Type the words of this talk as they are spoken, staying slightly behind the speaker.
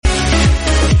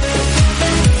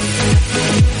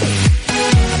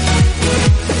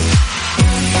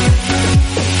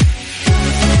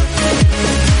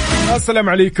السلام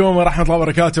عليكم ورحمة الله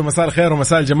وبركاته. مساء الخير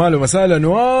ومساء الجمال ومساء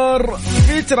الأنوار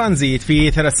في ترانزيت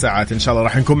في 3 ساعات إن شاء الله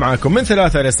راح نكون معاكم من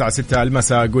 3 إلى الساعة 6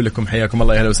 المساء. أقول لكم حياكم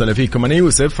الله، أهلا وسهلا فيكم. أنا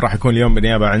يوسف، راح أكون اليوم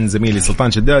بالنيابة عن زميلي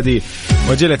سلطان شدادي،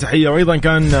 وجه له تحية. وأيضا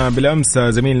كان بالأمس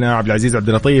زميلنا عبد العزيز عبد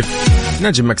اللطيف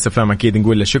نجم مكس اف ام، أكيد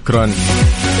نقول له شكرا،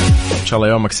 إن شاء الله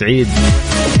يومك سعيد.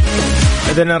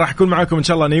 إذن راح أكون معاكم إن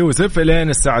شاء الله أنا يوسف إلين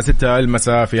الساعة 6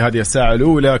 المساء في هذه الساعة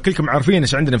الأولى. كلكم عارفين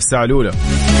إيش عندنا في الساعة الأولى.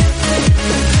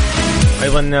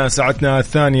 أيضا ساعتنا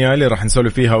الثانية اللي راح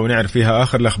نسولف فيها ونعرف فيها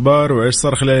آخر الأخبار وإيش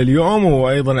صار خلال اليوم،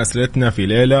 وأيضا أسئلتنا في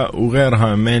ليلة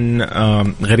وغيرها من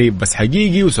غريب بس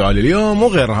حقيقي، وسؤال اليوم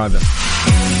وغير هذا.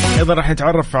 أيضا راح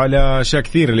نتعرف على أشياء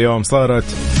كثير اليوم صارت،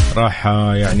 راح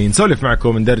يعني نسولف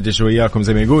معكم ندردش وياكم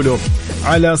زي ما يقولوا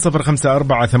على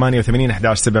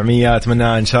 0548811700.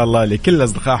 أتمنى إن شاء الله لكل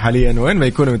الأصدقاء حاليا وين ما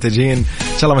يكونوا متجهين إن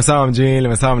شاء الله مساءهم جميل،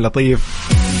 مساءهم لطيف،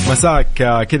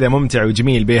 مساك كذا ممتع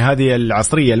وجميل بهذه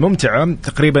العصرية الممتعة.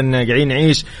 تقريبا قاعدين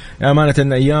نعيش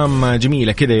أمانة أيام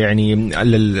جميلة كذا، يعني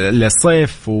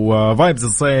الصيف وفايبز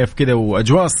الصيف كذا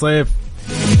وأجواء الصيف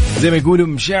زي ما يقولوا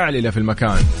مشعللة في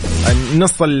المكان.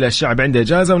 نص الشعب عنده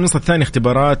إجازة والنص الثاني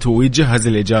اختبارات ويتجهز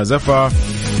للإجازة،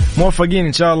 فموفقين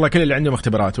إن شاء الله كل اللي عندهم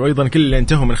اختبارات، وأيضا كل اللي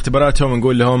انتهوا من اختباراتهم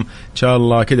نقول لهم إن شاء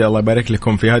الله كده الله يبارك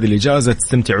لكم في هذه الإجازة،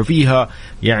 تستمتعوا فيها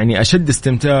يعني أشد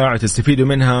استمتاع، تستفيدوا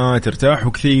منها،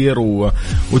 ترتاحوا كثير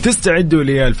وتستعدوا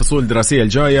للفصول الدراسية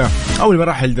الجاية أو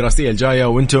المراحل الدراسية الجاية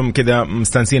وانتم كذا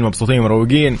مستانسين مبسوطين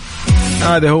مروقين.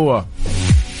 هذا هو.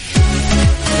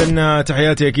 إن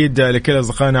تحياتي أكيد لكل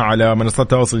أصدقائنا على منصات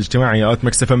التواصل الاجتماعي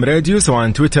 @مكس اف ام راديو، سواء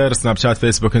تويتر، سناب شات،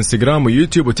 فيسبوك، انستغرام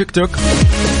ويوتيوب وتيك توك،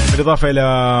 بالإضافة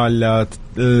إلى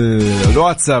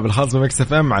الواتساب الخاص بمكس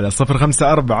اف ام على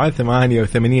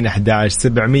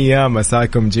 0548811700.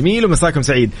 مساكم جميل ومساكم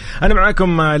سعيد. أنا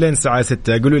معاكم لين الساعة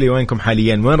 6. قولوا لي وينكم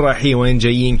حاليا، وين رايحين، وين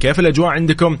جايين، كيف الأجواء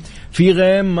عندكم، في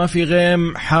غيم ما في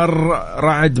غيم، حر،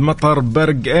 رعد، مطر،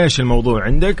 برق، إيش الموضوع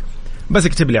عندك؟ بس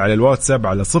اكتب لي على الواتساب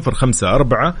على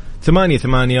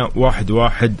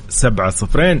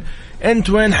 0548811700. انت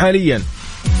وين حاليا؟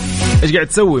 ايش قاعد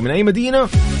تسوي؟ من اي مدينة؟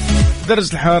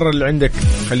 درجة الحرارة اللي عندك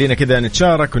خلينا كذا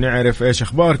نتشارك ونعرف ايش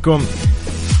اخباركم،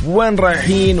 وين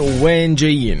رايحين وين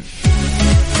جايين.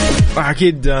 راح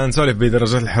اكيد نسولف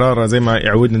بدرجات الحرارة زي ما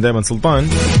يعودنا دائما سلطان.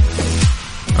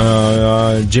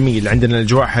 جميل. عندنا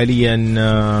الأجواء حاليا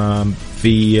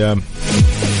في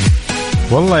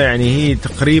والله يعني هي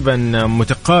تقريبا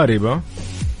متقاربة،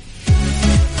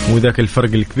 مو ذاك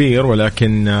الفرق الكبير،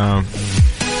 ولكن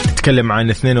تتكلم عن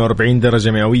 42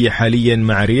 درجة مئوية حاليا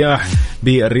مع رياح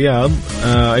بالرياض.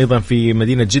 أيضا في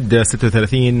مدينة جدة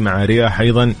 36 مع رياح.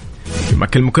 أيضا في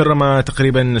مكة المكرمة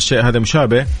تقريبا الشيء هذا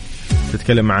مشابه،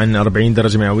 تتكلم عن 40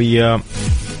 درجة مئوية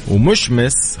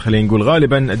ومشمس، خلينا نقول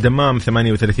غالبا. الدمام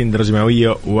 38 درجة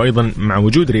مئوية وأيضا مع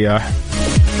وجود رياح.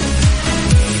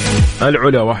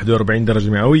 العلا 41 درجة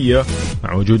مئوية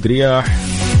مع وجود رياح.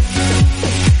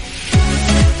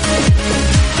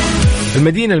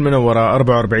 المدينة المنورة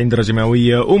 44 درجة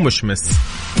مئوية ومشمس.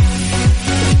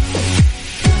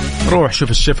 روح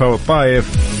شوف الشفا والطائف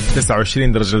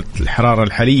 29 درجة الحرارة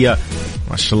الحالية.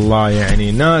 ما شاء الله،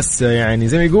 يعني ناس يعني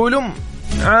زي ما يقولوا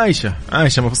عايشة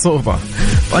مبسوطة.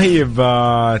 طيب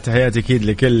تحياتي أكيد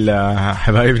لكل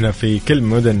حبايبنا في كل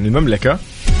مدن المملكة.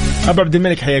 أبو عبد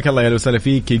الملك حياك الله، يا لو سهلا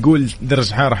فيك. يقول درجة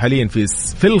الحرارة حاليا في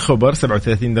الخبر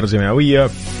 37 درجة مئوية.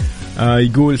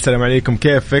 يقول السلام عليكم،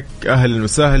 كيفك؟ أهلا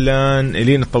وسهلا.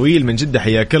 إلين الطويل من جدة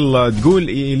حياك الله. تقول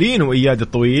إلين وإياد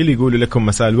الطويل يقولوا لكم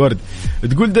مساء الورد.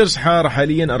 تقول درجة الحرارة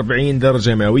حاليا 40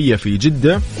 درجة مئوية في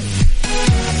جدة.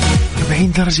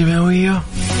 40 درجة مئوية،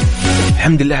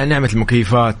 الحمد لله على نعمة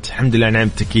المكيفات، الحمد لله على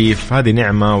نعمة التكييف، هذه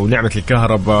نعمة، ونعمة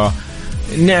الكهرباء،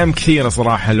 نعم كثيرة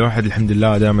صراحة. الواحد الحمد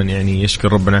لله دائما يعني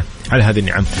يشكر ربنا على هذه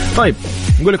النعم. طيب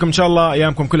نقول لكم إن شاء الله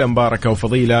أيامكم كلها مباركة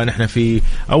وفضيلة. نحن في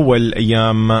أول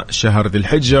أيام شهر ذي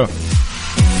الحجة،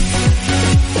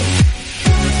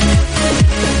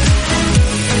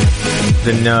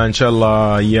 إن شاء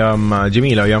الله أيام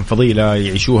جميلة وأيام فضيلة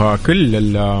يعيشوها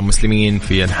كل المسلمين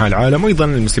في أنحاء العالم، وأيضا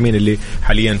المسلمين اللي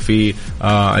حاليا في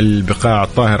البقاع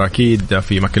الطاهرة أكيد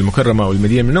في مكة المكرمة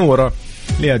والمدينة المنورة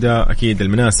لأداء أكيد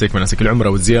المناسك، مناسك العمرة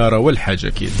والزيارة والحج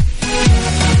أكيد.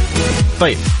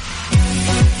 طيب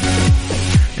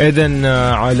إذن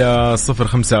على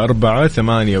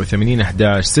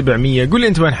 0548811700 قول لي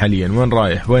أنت وين حاليا، وين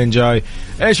رايح، وين جاي،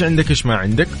 إيش عندك، إيش ما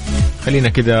عندك. خلينا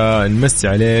كذا نمس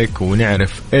عليك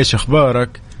ونعرف إيش أخبارك.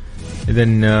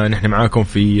 إذن نحن معاكم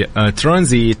في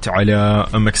ترانزيت على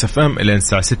مكس اف ام إلى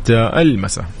الساعة 6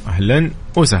 المساء. أهلا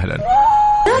وسهلا.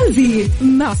 ترانزيت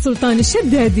مع سلطان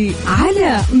الشدادي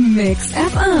على ميكس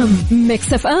اف ام.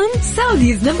 ميكس اف ام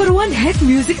سعوديز نمبر 1 هيت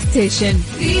ميوزك ستيشن.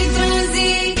 في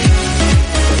ترانزيت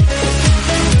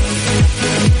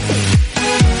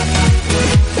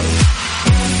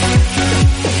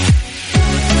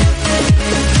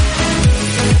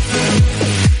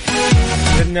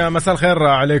مساء الخير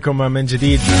عليكم من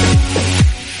جديد.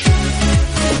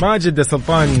 ماجد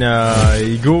سلطان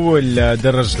يقول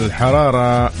درجة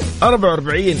الحرارة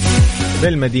 44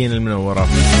 بالمدينة المنورة.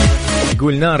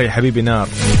 يقول نار يا حبيبي نار.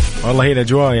 والله هي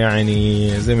الأجواء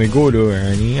يعني زي ما يقولوا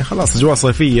يعني خلاص أجواء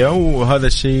صيفية، وهذا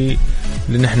الشيء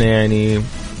اللي نحن يعني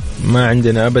ما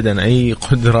عندنا أبدا أي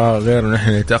قدرة غير نحن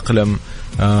نتأقلم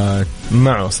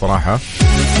معه صراحة.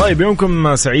 طيب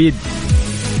يومكم سعيد.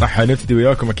 راح نبتدي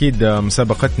وياكم أكيد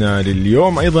مسابقتنا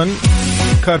لليوم، أيضا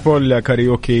كاربول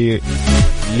كاريوكي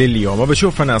لليوم.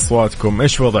 بشوف أنا أصواتكم،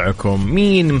 إيش وضعكم،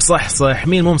 مين مصحصح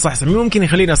مين مو مصحصح، مين ممكن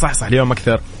يخليني أصحصح اليوم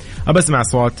أكثر. أسمع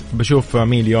أصوات، بشوف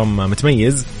مين اليوم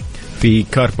متميز في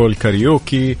كاربول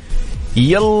كاريوكي.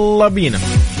 يلا بينا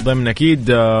ضمن أكيد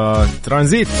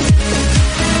ترانزيت.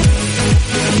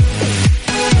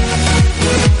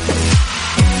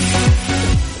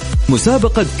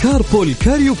 مسابقة كاربول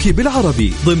كاريوكي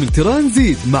بالعربي ضمن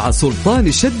ترانزيت مع سلطان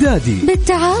الشدادي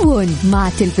بالتعاون مع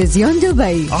تلفزيون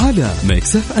دبي على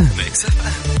ميكس اف ام.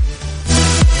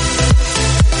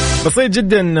 بسيط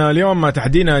جدا اليوم،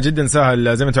 تحدينا جدا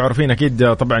سهل زي ما انتم عارفين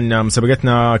اكيد. طبعا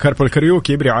مسابقتنا كاربول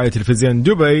كاريوكي برعاية تلفزيون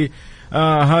دبي.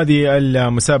 هذه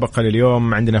المسابقة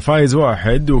لليوم عندنا فايز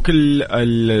واحد، وكل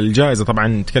الجائزة طبعا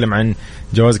نتكلم عن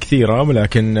جوائز كثيرة،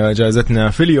 ولكن جائزتنا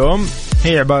في اليوم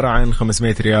هي عبارة عن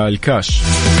 500 ريال كاش.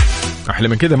 أحلى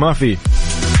من كذا ما في.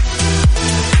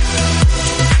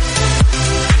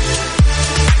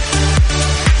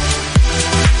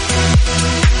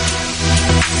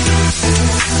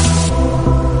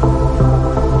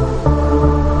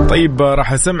 طيب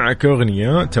راح أسمعك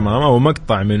أغنية، تمام، أو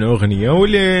مقطع من أغنية،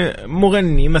 واللي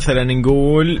مغني مثلا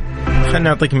نقول، خلنا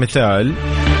نعطيك مثال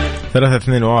 3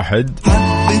 2 1.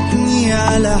 حبتني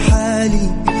على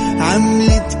حالي،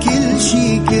 عملت كل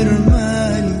شي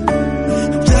كرمالي،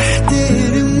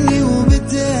 بتحترمني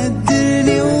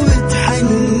وبتقدرني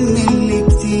وبتحني لي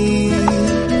كتير،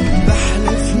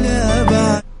 بحلف لا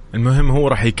بعد. المهم هو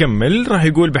راح يكمل، راح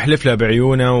يقول بحلف له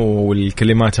بعيونه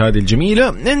والكلمات هذه الجميلة.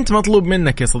 انت مطلوب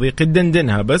منك يا صديقي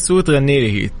تدندنها بس وتغني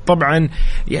لي. طبعا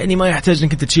يعني ما يحتاج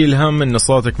انك تشيل هم ان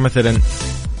صوتك مثلا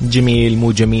جميل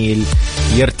مو جميل،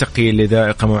 يرتقي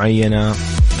لذائقة معينة،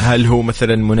 هل هو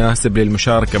مثلا مناسب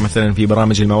للمشاركة مثلا في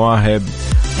برامج المواهب،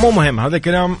 مو مهم، هذا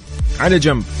كلام على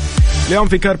جنب. اليوم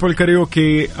في كاربول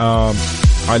كاريوكي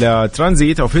على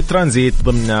ترانزيت أو في ترانزيت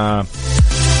ضمن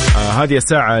هذه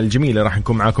الساعة الجميلة، راح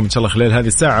نكون معاكم إن شاء الله خلال هذه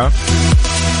الساعة.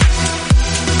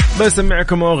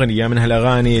 بسمعكم أغنية من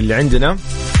هالأغاني اللي عندنا.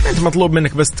 أنت مطلوب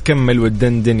منك بس تكمل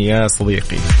وتدندن يا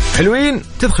صديقي. حلوين؟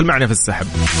 تدخل معنا في السحب،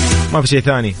 ما في شيء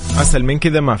ثاني أسهل من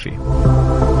كذا ما في.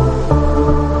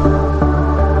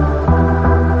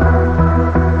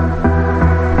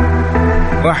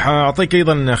 راح أعطيك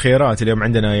أيضا خيارات اليوم.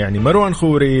 عندنا يعني مروان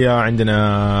خوري،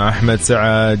 عندنا أحمد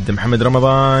سعد، محمد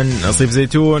رمضان، نصيف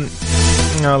زيتون،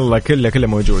 الله كله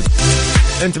موجود.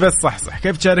 انت بس صح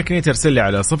كيف تشاركني؟ ترسل لي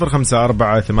على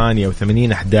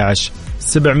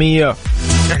 0548811700.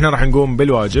 احنا راح نقوم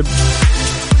بالواجب.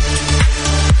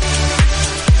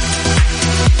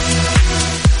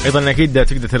 ايضا اكيد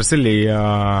تقدر ترسل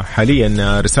لي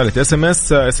حاليا رسالة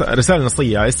SMS، رسالة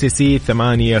نصية STC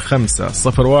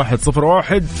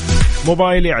 850101،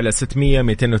 موبايلي على 600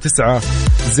 209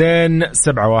 زين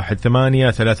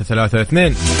 718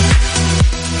 332.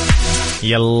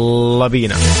 يلا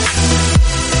بينا.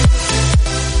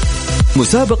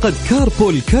 مسابقة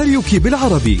كاربول كاريوكي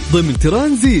بالعربي ضمن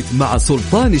ترانزيت مع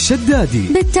سلطان الشدادي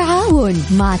بالتعاون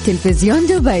مع تلفزيون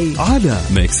دبي على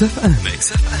ميكس اف ام.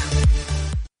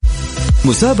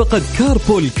 مسابقة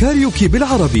كاربول كاريوكي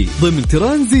بالعربي ضمن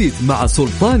ترانزيت مع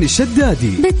سلطان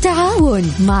الشدادي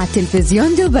بالتعاون مع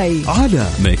تلفزيون دبي على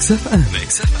ميكس اف ام.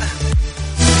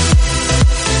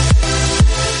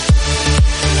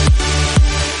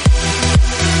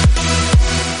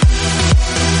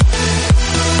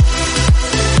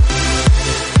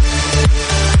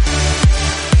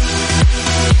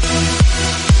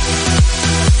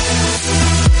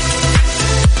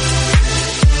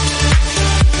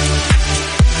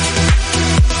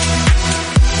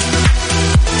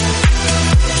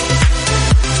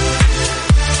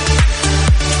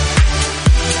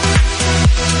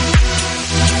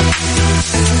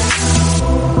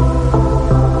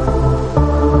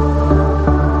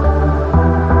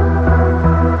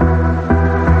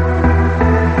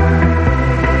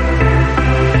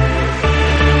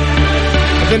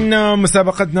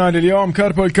 مسابقتنا لليوم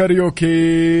كاربول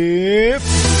كاريوكي.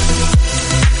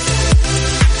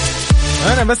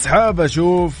 أنا بس حاب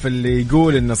أشوف اللي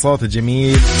يقول إن صوته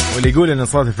جميل واللي يقول إن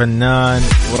صوته فنان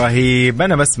ورهيب.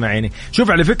 أنا بسمع يعني.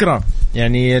 شوف على فكرة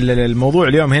يعني الموضوع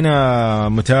اليوم هنا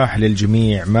متاح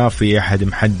للجميع، ما في أحد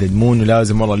محدد. مو إنه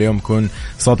لازم والله اليوم يكون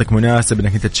صوتك مناسب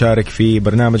إنك أنت تشارك في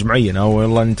برنامج معين، أو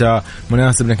والله أنت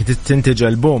مناسب إنك أنت تنتج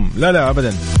ألبوم. لا لا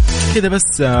أبدا، كده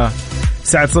بس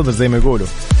سعة صدر زي ما يقولوا.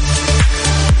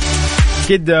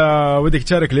 أكيد ودك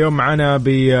تشارك اليوم معنا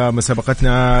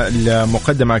بمسابقتنا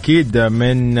المقدمة أكيد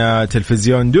من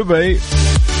تلفزيون دبي.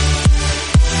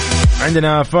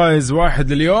 عندنا فائز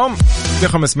واحد لليوم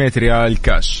ب500 ريال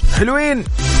كاش. حلوين،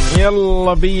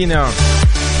 يلا بينا.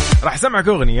 راح سمعك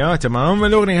أغنية، تمام؟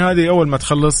 الأغنية هذه أول ما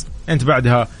تخلص أنت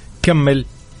بعدها كمل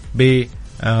ب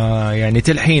يعني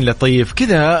تلحين لطيف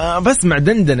كذا. بسمع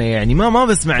دندنة يعني، ما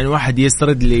بسمع إن واحد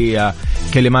يسرد لي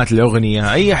كلمات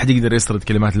الأغنية. أي أحد يقدر يسرد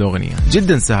كلمات الأغنية،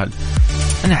 جدا سهل.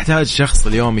 أنا أحتاج شخص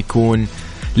اليوم يكون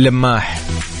لماح،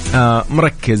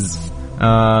 مركز،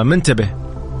 منتبه،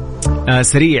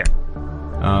 سريع،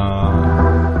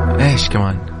 إيش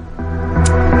كمان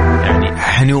يعني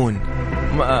حنون.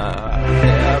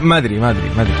 ما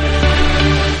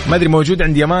أدري موجود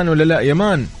عند يمان ولا لا؟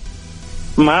 يمان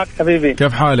معك حبيبي،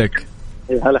 كيف حالك؟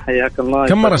 هلا حياك الله.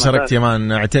 كم مرة شاركت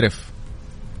يمان؟ اعترف.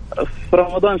 في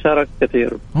رمضان شاركت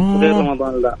كثير، غير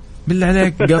رمضان لا. بالله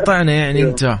عليك قاطعنا يعني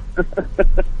أنت.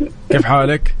 كيف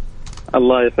حالك؟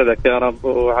 الله يسعدك يا رب،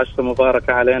 وعشرة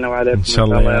مباركة علينا وعليكم إن شاء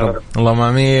الله يا رب. اللهم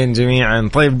آمين جميعا.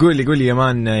 طيب قولي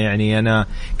يمان، يعني أنا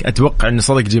أتوقع أن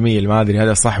صوتك جميل، ما أدري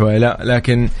هذا صح ولا لا،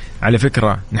 لكن على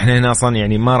فكرة نحن هنا أصلا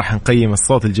يعني ما راح نقيم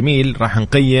الصوت الجميل، راح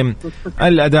نقيم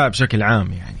الأداء بشكل عام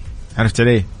يعني. عرفت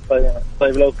عليه؟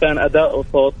 طيب لو كان أداء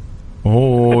وصوت.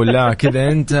 اوه لا كذا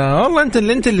انت والله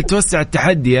انت اللي توسع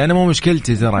التحدي. انا مو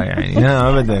مشكلتي ترى يعني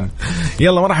ابدا.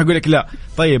 يلا ما راح اقول لك لا.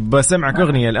 طيب بسمعك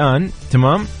اغنيه الان،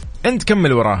 تمام؟ انت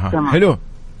كمل وراها. تمام. حلو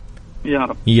يا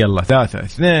رب. يلا 3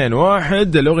 2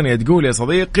 1. الاغنيه تقول يا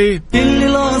صديقي: كل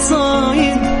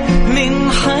القصايد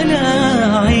من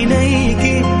حلا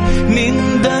عينيك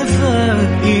من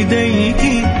دفا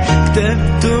ايديك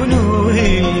كتبت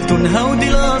نوهلت هودي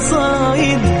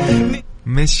القصايد.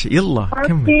 مش يلا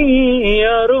كمل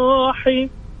يا روحي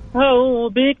هو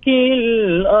بك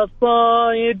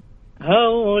القصايد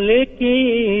هولك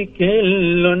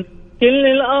كل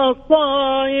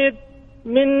القصايد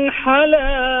من حلا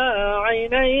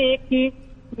عينيك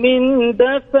من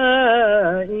دفا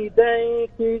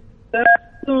ايديك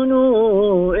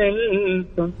تنو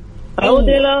التن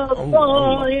هودي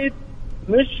القصايد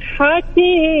مش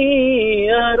حكي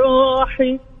يا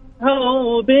روحي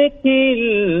هو بك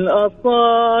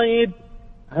القصايد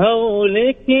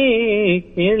هولك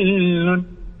كل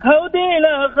هودي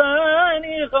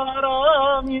الأغاني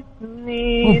غرام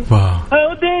سنين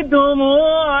هودي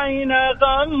دموعي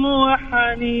نغم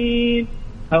وحنين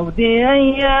هودي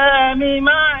أيامي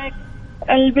معك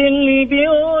قلبي اللي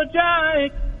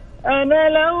بيوجعك أنا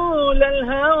لولا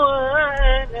الهوى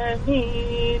أنا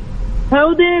مين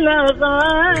هودي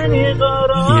الأغاني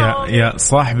غرام. يا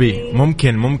صاحبي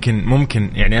ممكن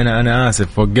يعني أنا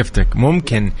آسف وقفتك.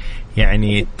 ممكن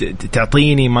يعني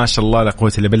تعطيني ما شاء الله لا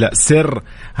قوة إلا بالله سر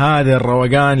هذا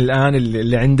الروقان الآن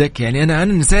اللي عندك؟ يعني أنا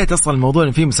نسيت أصلا الموضوع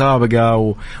إن فيه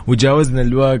مسابقة وجاوزنا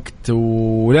الوقت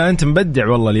ولا أنت مبدع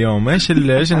والله اليوم. إيش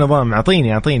النظام؟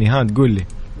 أعطيني ها تقول لي.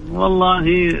 والله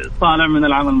طالع من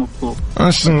العمل مبسوط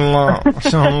ما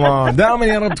شاء الله دائما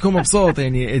يا رب تكون مبسوط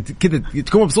يعني كذا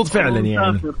تكون مبسوط فعلا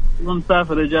يعني.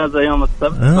 مسافر إجازة يوم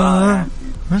السبت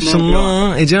ما شاء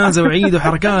الله إجازة وعيد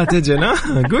وحركات أجل.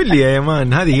 قول لي يا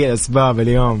يمان هذه هي الأسباب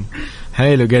اليوم.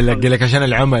 حلو قال لك عشان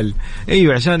العمل.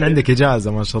 أيوة عشان عندك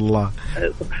إجازة ما شاء الله.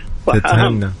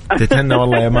 تتهنى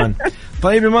والله يا يمان.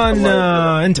 طيب يمان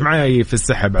أنت معي في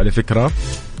السحب على فكرة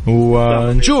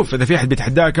ونشوف إذا في أحد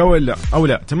بيتحداك أو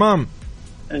لا. تمام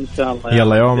إن شاء الله.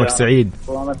 يلا يومك سعيد.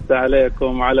 ومسا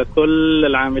عليكم وعلى كل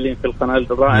العاملين في القناة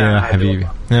الرائعة يا حبيبي.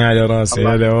 على راسي.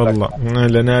 هلا والله.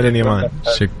 هلا يمان.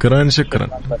 شكرا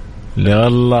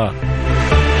لله.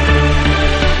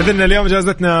 إذن اليوم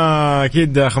جائزتنا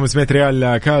أكيد 500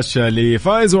 ريال كاش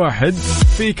لفائز واحد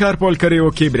في كاربول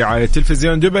كاريوكي برعاية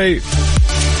تلفزيون دبي.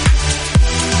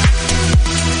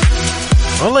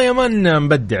 والله يمان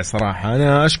مبدع صراحة.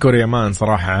 أنا أشكر يمان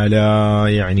صراحة على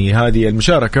يعني هذه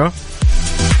المشاركة.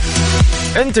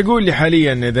 أنت قول لي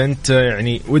حاليا إذا أنت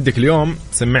يعني ودك اليوم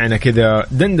سمعنا كذا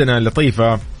دندنة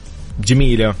لطيفة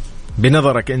جميلة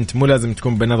بنظرك أنت، مو لازم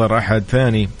تكون بنظر أحد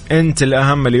ثاني. أنت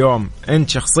الأهم اليوم، أنت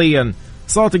شخصيا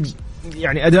صوتك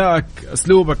يعني أدائك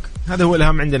أسلوبك هذا هو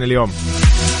الأهم عندنا اليوم.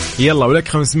 يلا ولك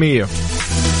 500.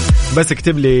 بس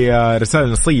اكتب لي رسالة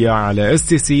نصية على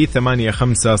STC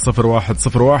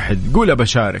 850101. قول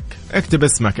بشارك، اكتب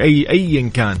اسمك أيا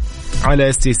كان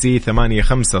على STC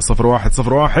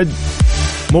 850101.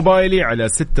 موبايلي على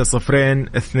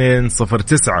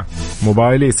 60209.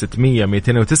 موبايلي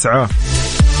 600-209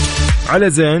 على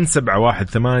زين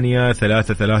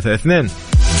 718-332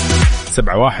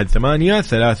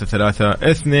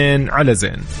 718-332 على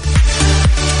زين.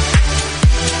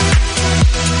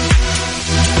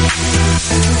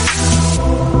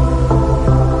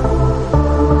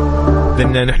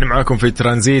 إذن نحن معاكم في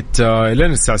ترانزيت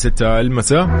لين الساعة 6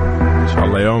 المساء. إن شاء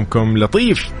الله يومكم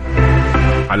لطيف.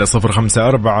 على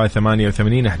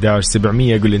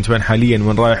 0548811700 قل لي انت وين حاليا،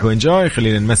 وين رايح وين جاي،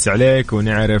 خلينا نمسي عليك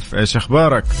ونعرف ايش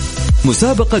اخبارك.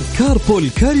 مسابقة كاربول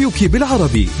كاريوكي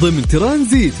بالعربي ضمن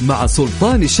ترانزيت مع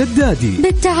سلطان الشدادي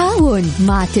بالتعاون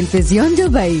مع تلفزيون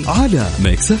دبي على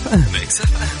ميكس اف ام.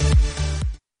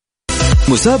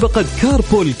 مسابقة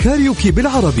كاربول كاريوكي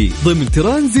بالعربي ضمن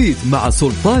ترانزيت مع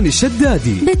سلطان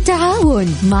الشدادي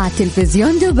بالتعاون مع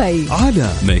تلفزيون دبي على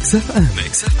ميكس اف ام.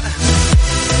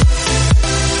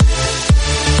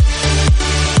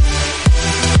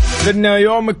 لأن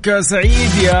يومك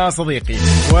سعيد يا صديقي،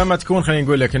 وما تكون خلينا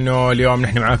نقول لك إنه اليوم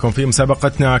نحن معاكم في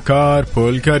مسابقتنا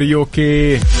كاربول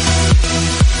كاريوكي.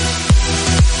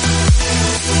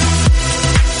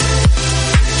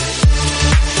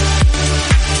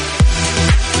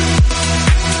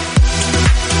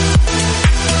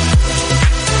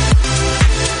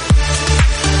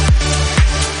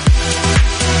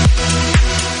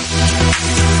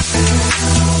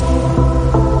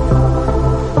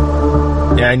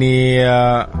 يعني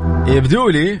يبدو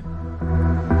لي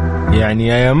يعني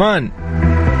يا يمان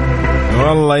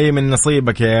والله من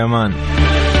نصيبك يا يمان.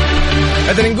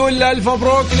 قدر نقول ألف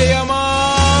مبروك يا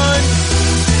يمان.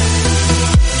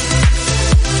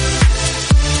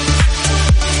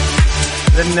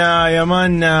 لأن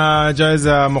يمان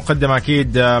جائزة مقدمة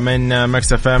أكيد من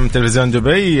ميكس اف ام تلفزيون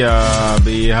دبي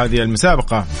بهذه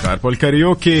المسابقة كاربول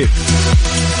كاريوكي.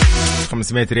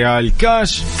 500 ريال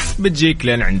كاش بتجيك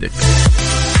لين عندك.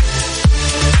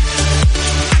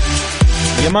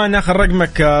 يمان آخر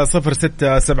رقمك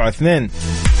 0672.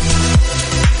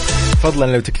 فضلا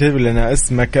لو تكتب لنا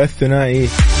اسمك الثنائي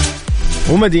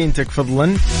ومدينتك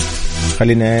فضلا،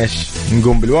 خلينا ايش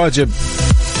نقوم بالواجب.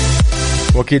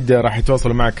 واكيد راح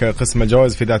يتواصلوا معك قسم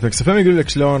الجوائز في ذات مكسفة، يقول لك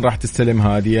شلون راح تستلم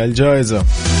هذه الجائزة.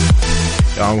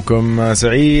 يومكم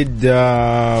سعيد.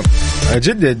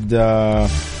 أجدد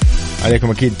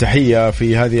عليكم أكيد تحية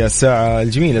في هذه الساعة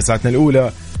الجميلة، ساعتنا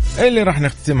الأولى اللي راح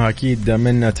نختمها أكيد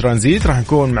من ترانزيت. راح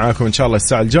نكون معاكم إن شاء الله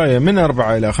الساعة الجاية من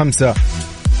 4 إلى 5،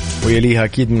 ويليها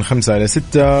أكيد من 5 إلى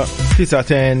 6. في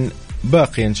ساعتين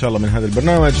باقي إن شاء الله من هذا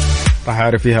البرنامج راح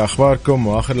أعرف فيها أخباركم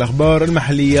وآخر الأخبار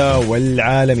المحلية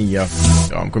والعالمية.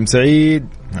 يومكم سعيد.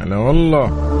 هلا والله.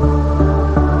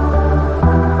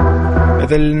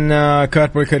 مثلنا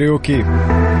كاربول كاريوكي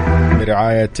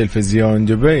برعاية تلفزيون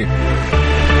دبي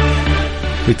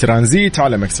في ترانزيت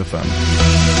على ميكس اف ام.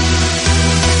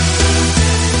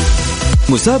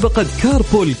 مسابقة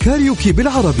كاربول كاريوكي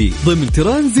بالعربي ضمن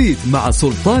ترانزيت مع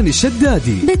سلطان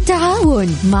الشدادي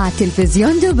بالتعاون مع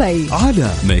تلفزيون دبي على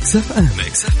ميكس اف ام.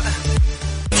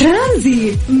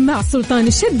 ترانزيت مع سلطان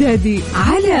الشدادي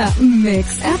على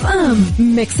ميكس اف ام.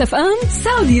 ميكس اف ام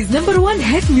سعوديز نمبر 1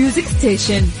 هيت ميوزك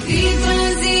ستيشن. في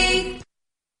ترانزيت.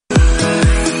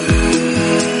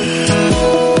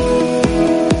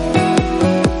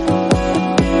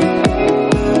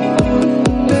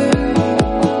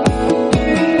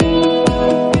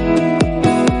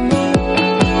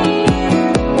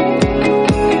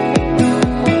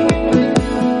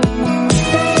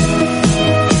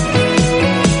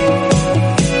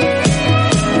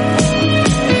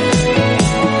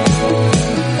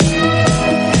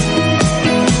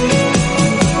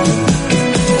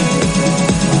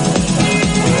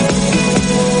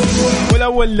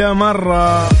 أول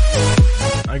مرة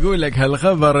أقول لك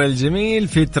هالخبر الجميل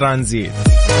في ترانزيت.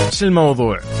 إيش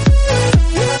الموضوع؟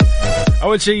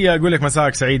 أول شيء أقول لك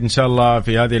مساك سعيد إن شاء الله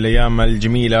في هذه الأيام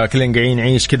الجميلة. كلنا قاعدين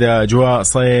نعيش كذا أجواء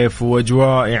صيف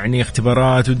وأجواء يعني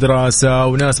اختبارات ودراسة،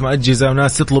 وناس مأجزة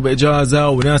وناس تطلب إجازة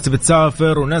وناس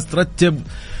بتسافر وناس ترتب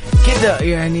كذا،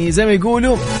 يعني زي ما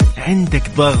يقولوا عندك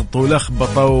ضغط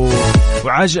ولخبطة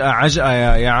وعجقة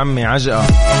يا عمي عجقة.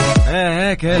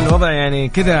 هيك الوضع يعني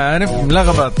كذا عارف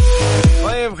ملخبط.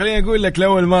 طيب خليني أقول لك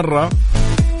لأول مرة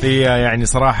في يعني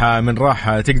صراحة من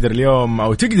راحة تقدر اليوم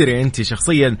أو تقدري أنت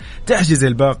شخصيا تحجز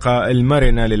الباقة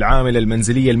المرنة للعاملة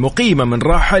المنزلية المقيمة من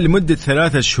راحة لمدة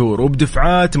 3 شهور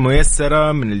وبدفعات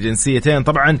ميسرة من الجنسيتين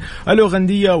طبعا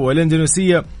الأوغندية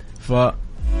والإندونيسية. ف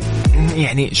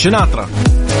يعني شناطرة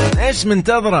إيش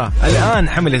منتظرة؟ الآن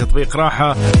حملي تطبيق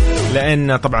راحة،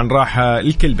 لأن طبعا راحة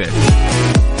لكل بيت.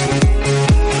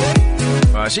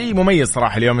 شيء مميز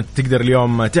صراحة. اليوم تقدر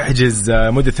اليوم تحجز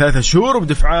مدة 3 شهور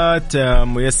وبدفعات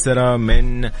ميسرة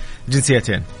من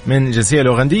جنسيتين، من جنسية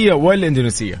الأوغندية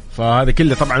والإندونيسية. فهذا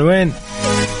كله طبعا وين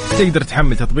تقدر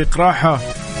تحمل تطبيق راحة،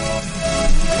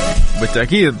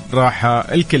 بالتأكيد راحة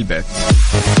الكل بيت.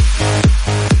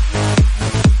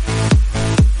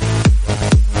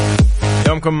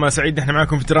 يومكم سعيد، نحن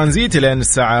معكم في ترانزيت لين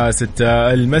الساعة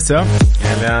 6 المساء.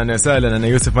 أهلا وسهلا، أنا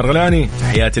يوسف مرغلاني،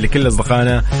 تحياتي لكل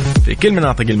أصدقائنا في كل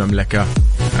مناطق المملكة.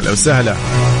 أهلا وسهلا.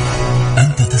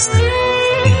 أنت تستمع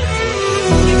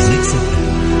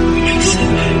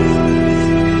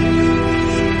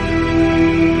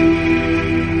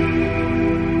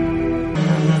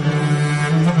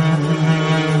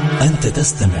أنت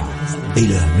تستمع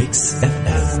إلى ميكس اف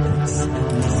ام.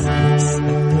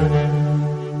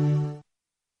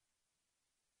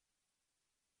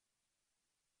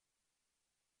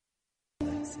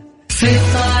 في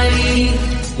الطريق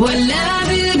ولا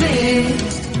بالبيت،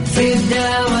 في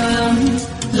الدوام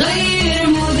غير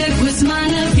مودك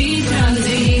واسمعنا في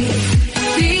ترانزيت.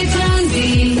 في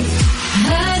ترانزيت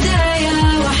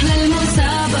هدايا واحلى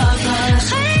المسابقة،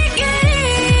 خليك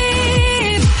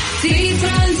قريب في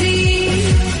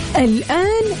ترانزيت.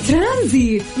 الآن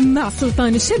ترانزيت مع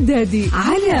سلطان الشدادي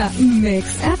على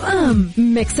ميكس اف ام.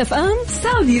 ميكس اف ام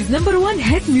سعوديز نمبر 1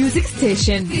 هيت ميوزك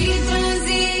ستيشن. في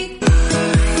ترانزيت.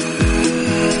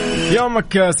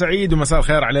 يومك سعيد ومساء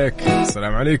الخير عليك.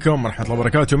 السلام عليكم ورحمة الله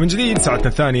وبركاته. من جديد ساعتنا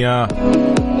الثانية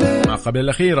ما قبل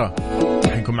الأخيرة،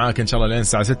 نكون معاك إن شاء الله لين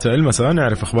الساعة 6 المساء.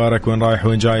 نعرف أخبارك، وين رايح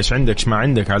وين جاي، إيش عندك إيش ما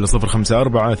عندك، على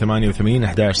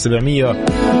 0548811700.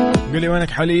 قولي وينك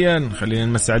حاليا، خلينا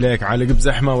نمس عليك. عالق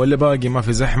بزحمة ولا باقي ما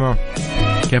في زحمة؟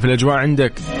 كيف الأجواء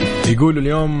عندك؟ يقولوا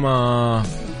اليوم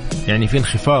يعني في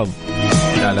انخفاض.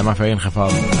 لا ما في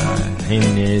انخفاض،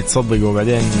 الحين يتصدق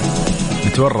وبعدين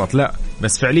نتورط. لا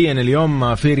بس فعليا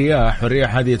اليوم في رياح،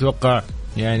 والرياح هذه يتوقع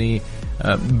يعني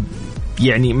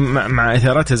مع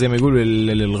اثارتها زي ما يقولوا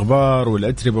الغبار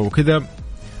والاتربه وكذا،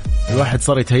 الواحد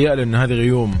صار يتهيأ له انه هذه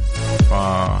غيوم.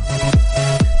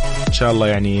 ان شاء الله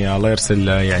يعني الله يرسل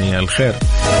يعني الخير.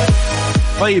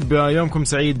 طيب يومكم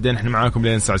سعيد، نحن معاكم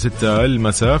لين الساعه 6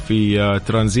 المساء في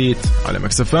ترانزيت على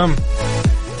ميكس اف ام.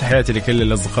 تحياتي لكل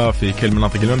الاصدقاء في كل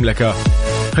مناطق المملكه.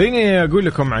 خليني أقول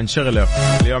لكم عن شغلة.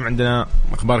 اليوم عندنا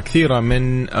أخبار كثيرة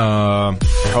من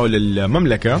حول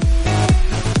المملكة،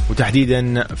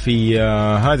 وتحديدا في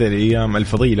هذه الأيام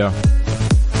الفضيلة.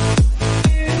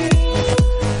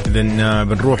 إذن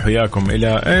بنروح وياكم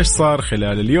إلى إيش صار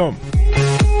خلال اليوم.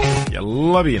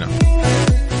 يلا بينا.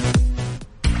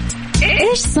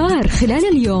 إيش صار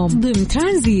خلال اليوم ضمن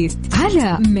ترانزيت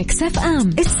على ميكس اف ام.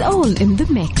 It's all in the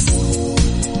mix.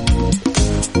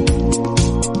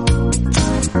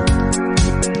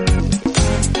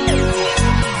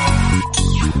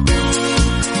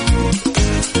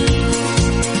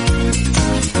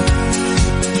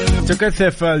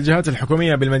 تكثف الجهات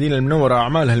الحكومية بالمدينة المنورة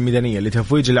أعمالها الميدانية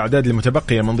لتفويج الأعداد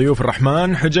المتبقية من ضيوف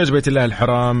الرحمن حجاج بيت الله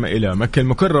الحرام إلى مكة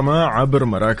المكرمة عبر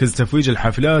مراكز تفويج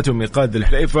الحافلات وميقات ذي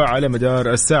الحليفة على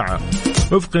مدار الساعة،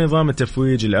 وفق نظام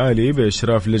التفويج الآلي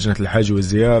بإشراف لجنة الحج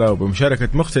والزيارة وبمشاركة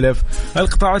مختلف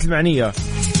القطاعات المعنية.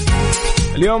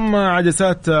 اليوم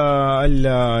عدسات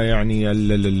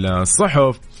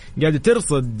الصحف قاعدة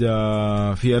ترصد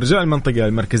في أرجاء المنطقة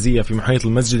المركزية في محيط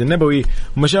المسجد النبوي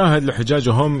مشاهد لحجاج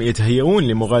وهم يتهيئون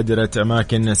لمغادرة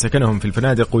أماكن سكنهم في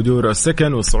الفنادق ودور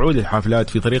السكن والصعود الحافلات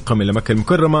في طريقهم إلى مكة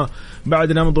المكرمة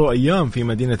بعد أن مضوا أيام في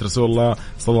مدينة رسول الله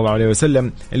صلى الله عليه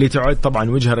وسلم، اللي تعد طبعا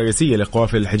وجهة رئيسية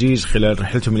لقوافل الحجيج خلال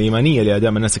رحلتهم الإيمانية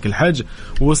لأداء مناسك الحج،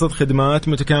 ووسط خدمات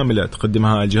متكاملة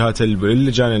تقدمها الجهات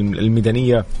اللجان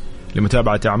الميدانية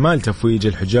لمتابعة أعمال تفويج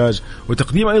الحجاج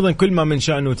وتقديم أيضا كل ما من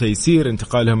شأنه تيسير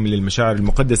انتقالهم للمشاعر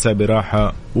المقدسة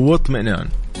براحة واطمئنان.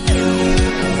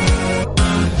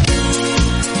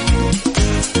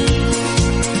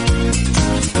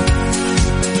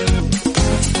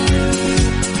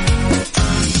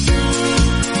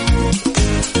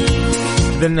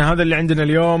 إذن هذا اللي عندنا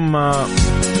اليوم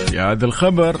في هذا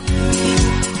الخبر.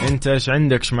 انت ايش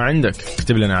عندك ايش ما عندك؟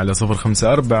 اكتب لنا على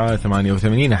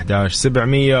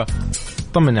 0548811700.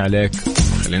 طمنا عليك،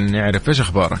 خلينا نعرف ايش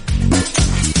اخبارك.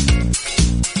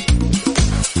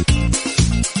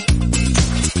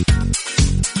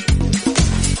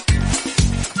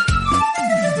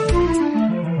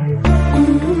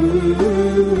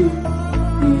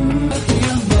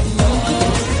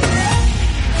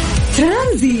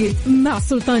 ترانزيت مع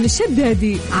سلطان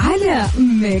الشدادي على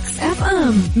ميكس اف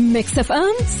ام. ميكس اف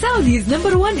ام سعوديز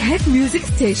نمبر 1 هيت ميوزك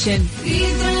ستيشن. في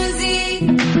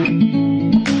ترانزيت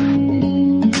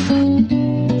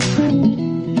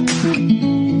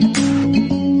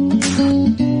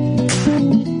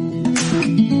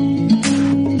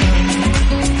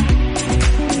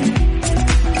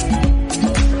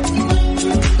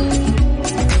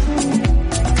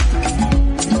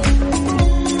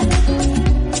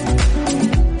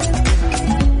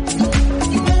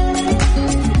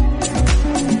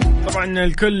طبعا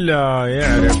الكل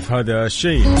يعرف هذا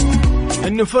الشيء،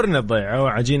 انه فرن الضيعة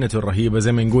وعجينته الرهيبة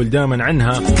زي ما نقول دائما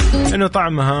عنها انه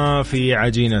طعمها في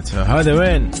عجينتها. هذا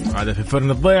وين؟ هذا في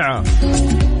فرن الضيعة.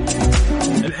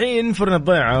 الحين فرن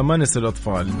الضيعة ما نسوا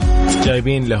الأطفال،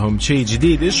 جايبين لهم شيء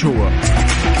جديد. إيش هو؟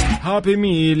 هابي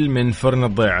ميل من فرن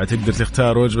الضيعة. تقدر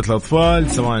تختار وجبة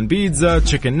الأطفال سواء بيتزا،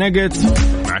 تشيكن ناجت.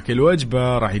 مع كل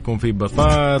وجبة راح يكون في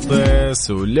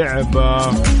بطاطس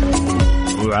ولعبة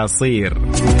وعصير.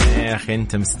 يا أخي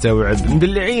أنت مستوعب،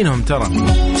 مدلعينهم ترى.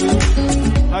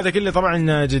 هذا كله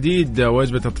طبعا جديد.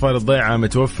 وجبة أطفال الضيعة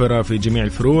متوفرة في جميع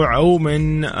الفروع أو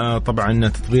من طبعا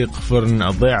تطبيق فرن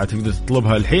الضيعة، تقدر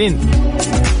تطلبها الحين.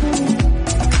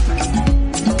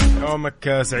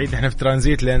 يومك سعيد. احنا في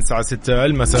ترانزيت لين الساعة 6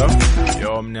 المساء.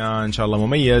 يومنا إن شاء الله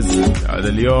مميز. هذا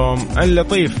اليوم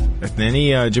اللطيف،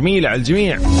 اثنينية جميلة على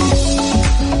الجميع.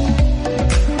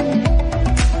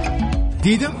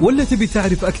 جديدة ولا تبي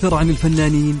تعرف أكثر عن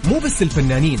الفنانين؟ مو بس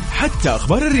الفنانين، حتى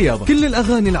أخبار الرياضة، كل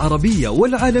الأغاني العربية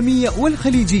والعالمية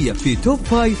والخليجية في توب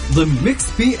 5 ضمن ميكس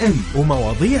بي ام،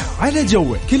 ومواضيع على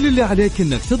جوك. كل اللي عليك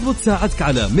إنك تضبط ساعتك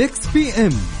على ميكس بي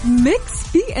ام.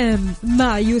 ميكس بي ام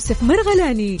مع يوسف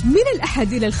مرغلاني من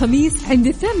الأحد إلى الخميس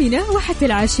عند 8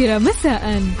 وحتى 10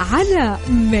 مساء على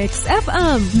ميكس اف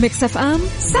ام. ميكس اف ام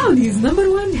سعوديز نمبر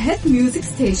 1 هيت ميوزك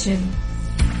ستيشن.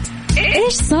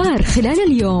 إيش صار خلال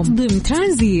اليوم ضمن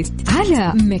ترانزيت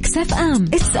على ميكس اف ام.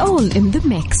 It's all in the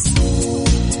mix.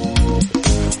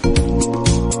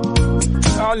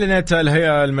 أعلنت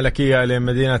الهيئة الملكية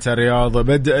لمدينة الرياض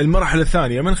بدء المرحلة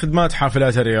الثانية من خدمات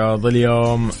حافلات الرياض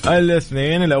اليوم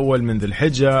الاثنين الأول من ذي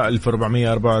الحجة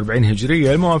 1444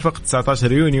 هجرية الموافق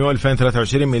 19 يونيو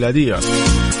 2023 ميلادية،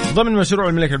 ضمن مشروع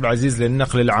الملك عبد العزيز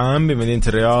للنقل العام بمدينة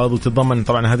الرياض. وتتضمن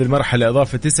طبعا هذه المرحلة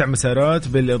إضافة 9 مسارات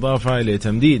بالإضافة إلى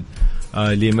تمديد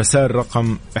لمسار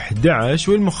رقم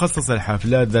 11 والمخصص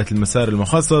للحافلات ذات المسار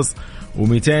المخصص،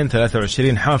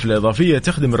 و223 حافلة إضافية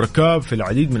تخدم الركاب في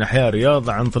العديد من أحياء الرياض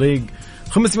عن طريق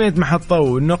 500 محطة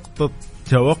ونقطة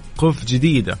توقف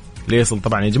جديدة، ليصل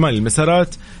طبعا إجمالي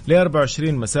المسارات ل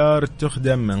 24 مسار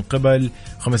تخدم من قبل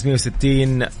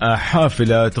 560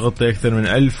 حافلة تغطي أكثر من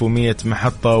 1100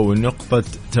 محطة ونقطة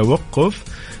توقف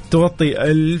تغطي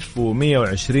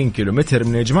 1120 كيلومتر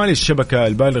من إجمالي الشبكة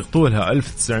البالغ طولها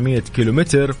 1900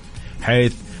 كيلومتر،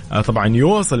 حيث طبعا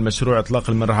يواصل مشروع إطلاق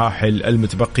المراحل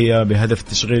المتبقية بهدف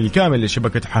التشغيل الكامل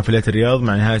لشبكة حافلات الرياض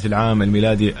مع نهاية العام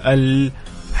الميلادي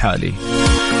الحالي.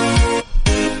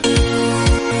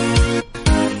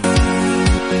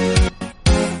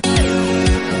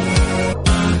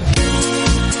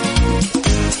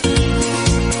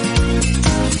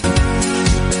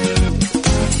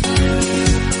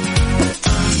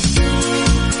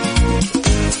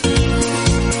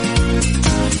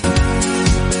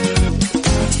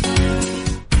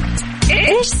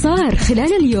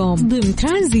 خلال اليوم ضمن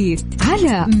ترانزيت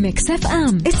على ميكس اف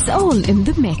ام. It's all in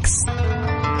the mix.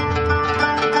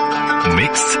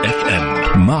 ميكس اف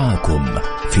ام معكم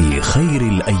في خير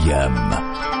الأيام.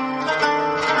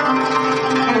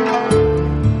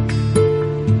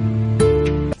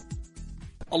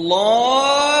 الله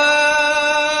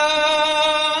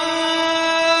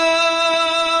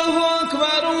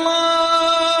أكبر الله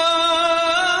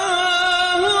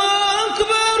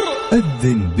أكبر.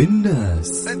 أذن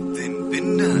بالناس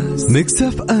ميكس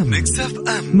اف ام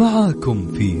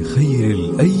معاكم في خير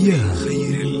الأيام.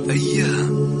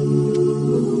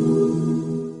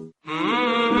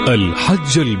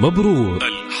 الحج المبرور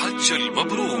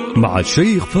مع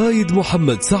الشيخ فايد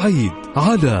محمد سعيد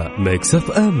على ميكس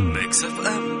اف ام.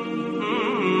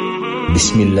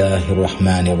 بسم الله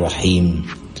الرحمن الرحيم.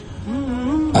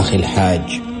 أخي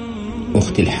الحاج،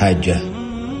 أختي الحاجة،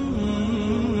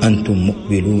 أنتم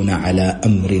مقبلون على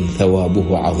أمر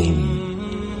ثوابه عظيم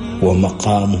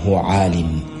ومقامه عال.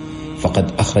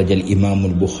 فقد أخرج الإمام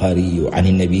البخاري عن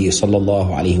النبي صلى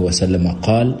الله عليه وسلم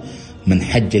قال: من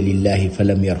حج لله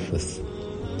فلم يرفث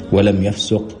ولم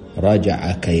يفسق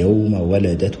رجع كيوم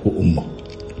ولدته أمه.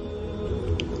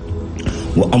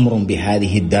 وأمر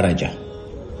بهذه الدرجة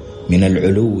من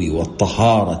العلو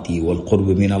والطهارة والقرب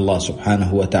من الله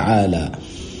سبحانه وتعالى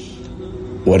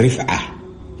والرفعة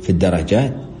في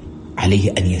الدرجات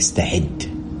عليه أن يستعد.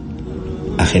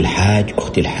 أخي الحاج،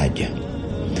 أختي الحاجة،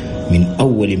 من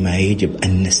أول ما يجب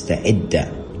أن نستعد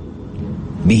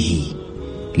به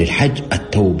للحج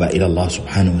التوبة إلى الله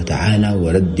سبحانه وتعالى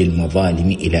ورد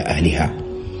المظالم إلى أهلها،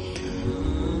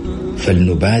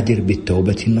 فلنبادر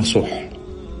بالتوبة النصوح.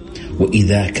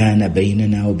 وإذا كان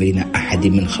بيننا وبين أحد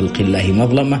من خلق الله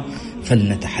مظلمة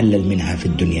فلنتحلل منها في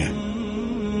الدنيا.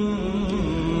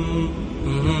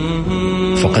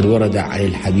 فقد ورد على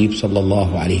الحبيب صلى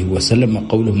الله عليه وسلم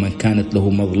قوله: من كانت له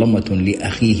مظلمة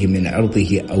لأخيه من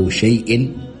عرضه أو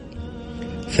شيء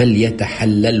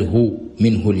فليتحلله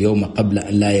منه اليوم قبل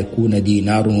أن لا يكون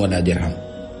دينار ولا درهم.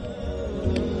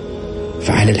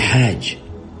 فعلى الحاج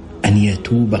أن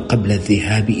يتوب قبل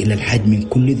الذهاب إلى الحج من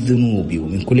كل الذنوب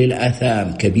ومن كل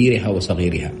الآثام كبيرها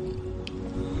وصغيرها،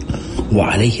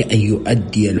 وعليه أن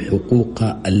يؤدي الحقوق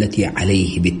التي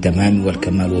عليه بالتمام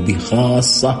والكمال،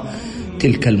 وبخاصة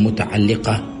تلك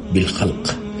المتعلقة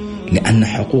بالخلق، لأن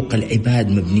حقوق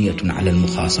العباد مبنية على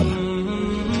المخاصمة،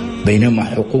 بينما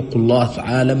حقوق الله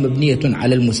تعالى مبنية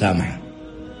على المسامحة.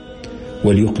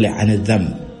 وليقلع عن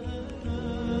الذنب،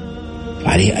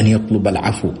 وعليه أن يطلب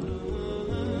العفو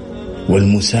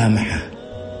والمسامحة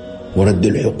ورد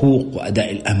الحقوق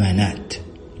وأداء الأمانات.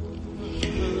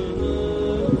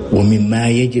 ومما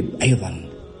يجب أيضا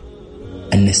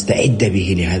أن نستعد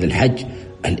به لهذا الحج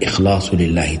الإخلاص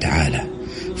لله تعالى،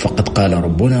 فقد قال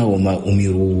ربنا: وما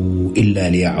أمروا إلا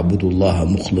ليعبدوا الله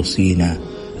مخلصين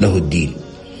له الدين.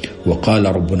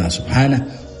 وقال ربنا سبحانه: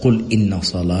 قل إن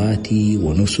صلاتي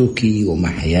ونسكي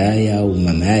ومحياي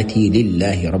ومماتي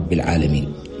لله رب العالمين.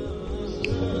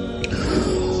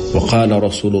 وقال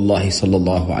رسول الله صلى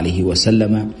الله عليه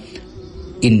وسلم: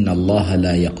 إن الله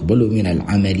لا يقبل من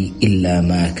العمل إلا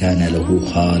ما كان له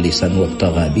خالصا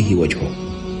وابتغى به وجهه.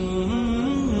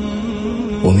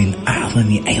 ومن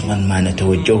أعظم أيضا ما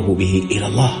نتوجه به إلى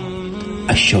الله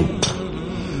الشوق،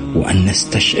 وأن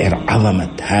نستشعر عظمة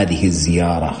هذه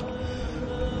الزيارة،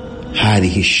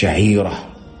 هذه الشعيرة.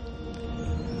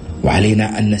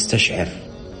 وعلينا أن نستشعر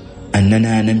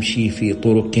أننا نمشي في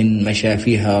طرق مشى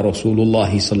فيها رسول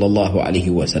الله صلى الله عليه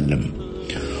وسلم،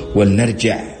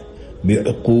 ولنرجع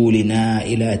بعقولنا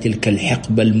إلى تلك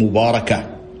الحقبة المباركة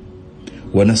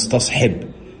ونستصحب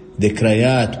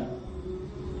ذكريات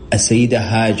السيدة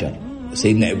هاجر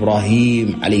وسيدنا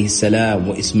إبراهيم عليه السلام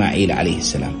وإسماعيل عليه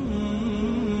السلام.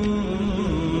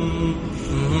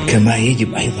 كما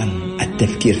يجب أيضا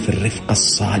التفكير في الرفقة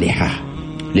الصالحة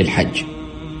للحج،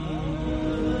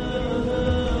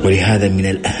 ولهذا من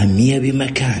الأهمية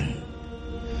بمكان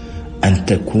أن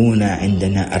تكون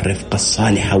عندنا الرفقة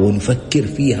الصالحة ونفكر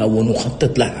فيها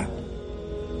ونخطط لها.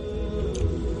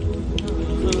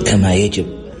 كما يجب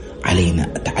علينا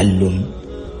تعلم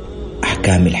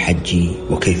أحكام الحج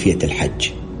وكيفية الحج.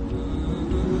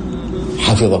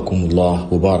 حفظكم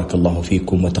الله وبارك الله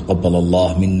فيكم، وتقبل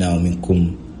الله منا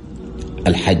ومنكم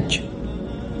الحج.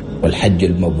 والحج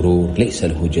المبرور ليس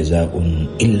له جزاء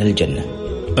إلا الجنة.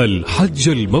 الحج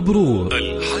المبرور،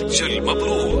 الحج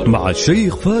المبرور مع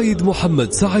الشيخ فايد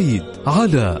محمد سعيد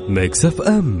على ميكس اف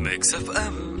ام. ميكس اف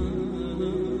ام.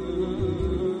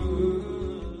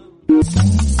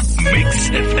 ميكس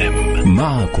اف ام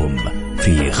معكم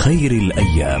في خير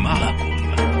الأيام.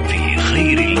 في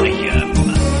خير الأيام.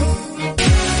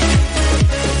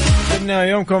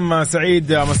 يومكم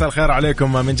سعيد، مساء الخير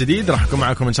عليكم من جديد. راح أكون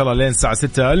معكم إن شاء الله لين الساعة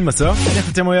 6 المساء.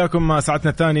 نختم وياكم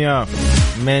ساعتنا الثانية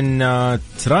من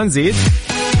ترانزيت.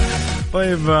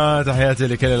 طيب تحياتي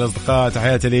لكل الأصدقاء،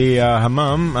 تحياتي لي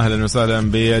همام، أهلا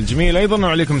وسهلا بالجميل. أيضا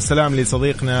وعليكم السلام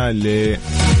لصديقنا اللي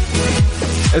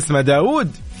اسمه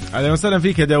داود، أهلا وسهلا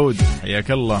فيك يا داود،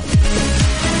 حياك الله.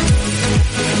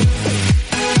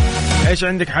 ايش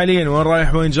عندك حاليا؟ وين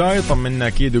رايح وين جاي؟ طمنا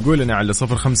اكيد وقول لنا على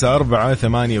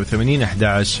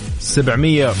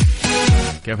 0548811700.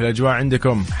 كيف الاجواء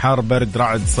عندكم؟ حر، برد،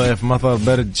 رعد، صيف، مطر،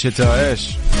 برد، شتاء؟ ايش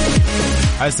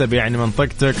حسب يعني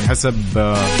منطقتك، حسب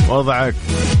وضعك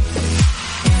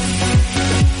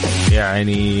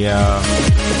يعني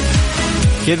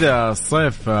كذا.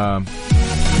 الصيف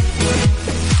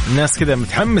الناس كذا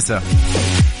متحمسة.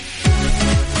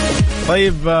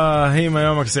 طيب هيما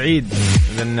يومك سعيد.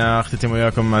 إذن أختتم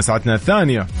وياكم ساعتنا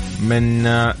الثانية من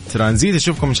ترانزيت.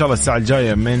 أشوفكم إن شاء الله الساعة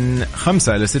الجاية من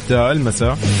 5 إلى 6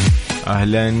 المساء.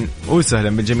 أهلا وسهلا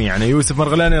بالجميع. أنا يوسف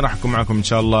مرغلاني راح أكون معكم إن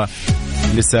شاء الله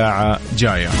لساعة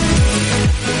جاية.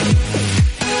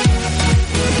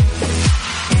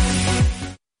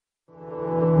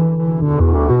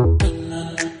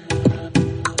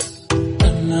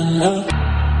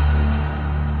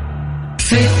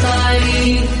 في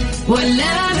الطريق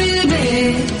ولا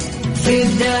بالبيت، في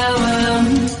الدوام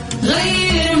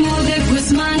غير مودك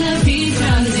واسمعنا في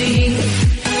ترانزيت.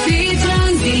 في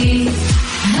ترانزيت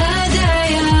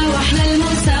هدايا واحلى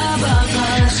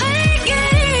المسابقة، خليك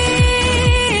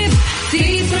قريب في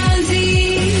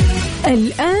ترانزيت.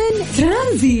 الآن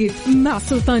ترانزيت مع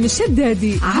سلطان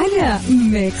الشدادي على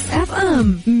ميكس اف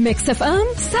ام. ميكس اف ام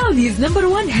سعوديز نمبر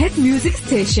 1 هيت ميوزك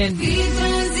ستيشن. في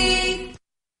ترانزيت.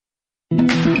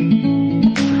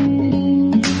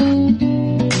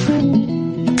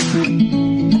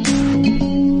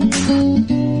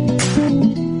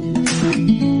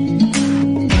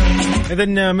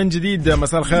 إذن من جديد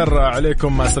مساء الخير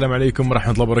عليكم، السلام عليكم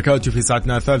ورحمة الله وبركاته في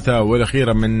ساعتنا الثالثة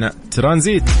والأخيرة من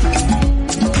ترانزيت.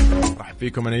 راح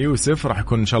فيكم أنا يوسف، راح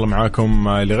أكون إن شاء الله معاكم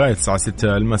لغاية الساعة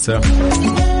 6 المساء.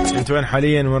 أنت وين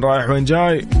حاليا؟ وين رايح؟ وين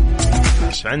جاي؟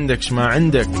 إيش عندك؟ إيش ما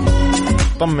عندك؟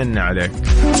 طمنا عليك.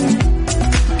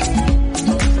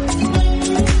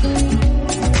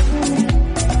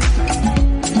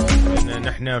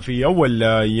 نحن في أول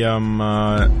أيام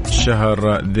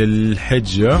شهر ذي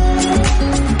الحجة،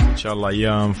 إن شاء الله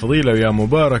أيام فضيلة وأيام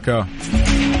مباركة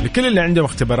لكل اللي عندهم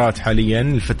اختبارات حاليا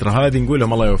الفترة هذه. نقول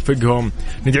لهم الله يوفقهم،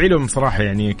 ندعي لهم صراحة،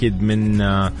 يعني أكيد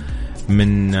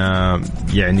من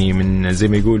يعني من زي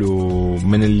ما يقولوا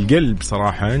من القلب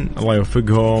صراحة، الله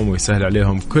يوفقهم ويسهل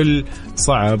عليهم كل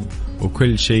صعب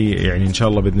وكل شيء، يعني إن شاء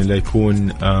الله بإذن الله يكون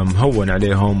مهون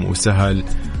عليهم وسهل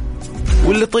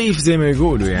واللطيف زي ما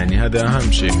يقولوا، يعني هذا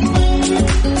أهم شيء.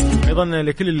 أيضا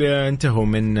لكل اللي انتهوا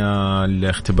من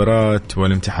الاختبارات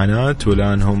والامتحانات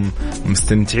والآن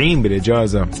مستمتعين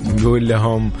بالإجازة، نقول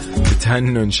لهم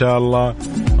تتهنوا إن شاء الله.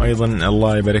 أيضا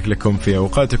الله يبارك لكم في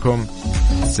أوقاتكم،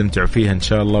 تستمتعوا فيها إن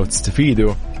شاء الله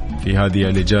وتستفيدوا في هذه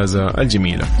الإجازة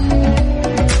الجميلة.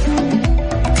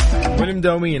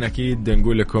 والمداومين أكيد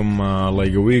نقول لكم الله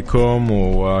يقويكم،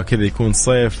 وكذا يكون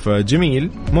صيف جميل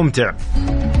ممتع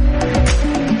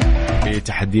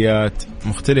تحديات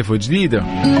مختلفة وجديدة.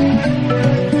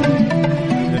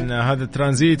 لأن هذا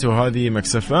ترانزيت وهذه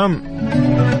ميكس اف ام.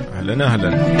 أهلا أهلا.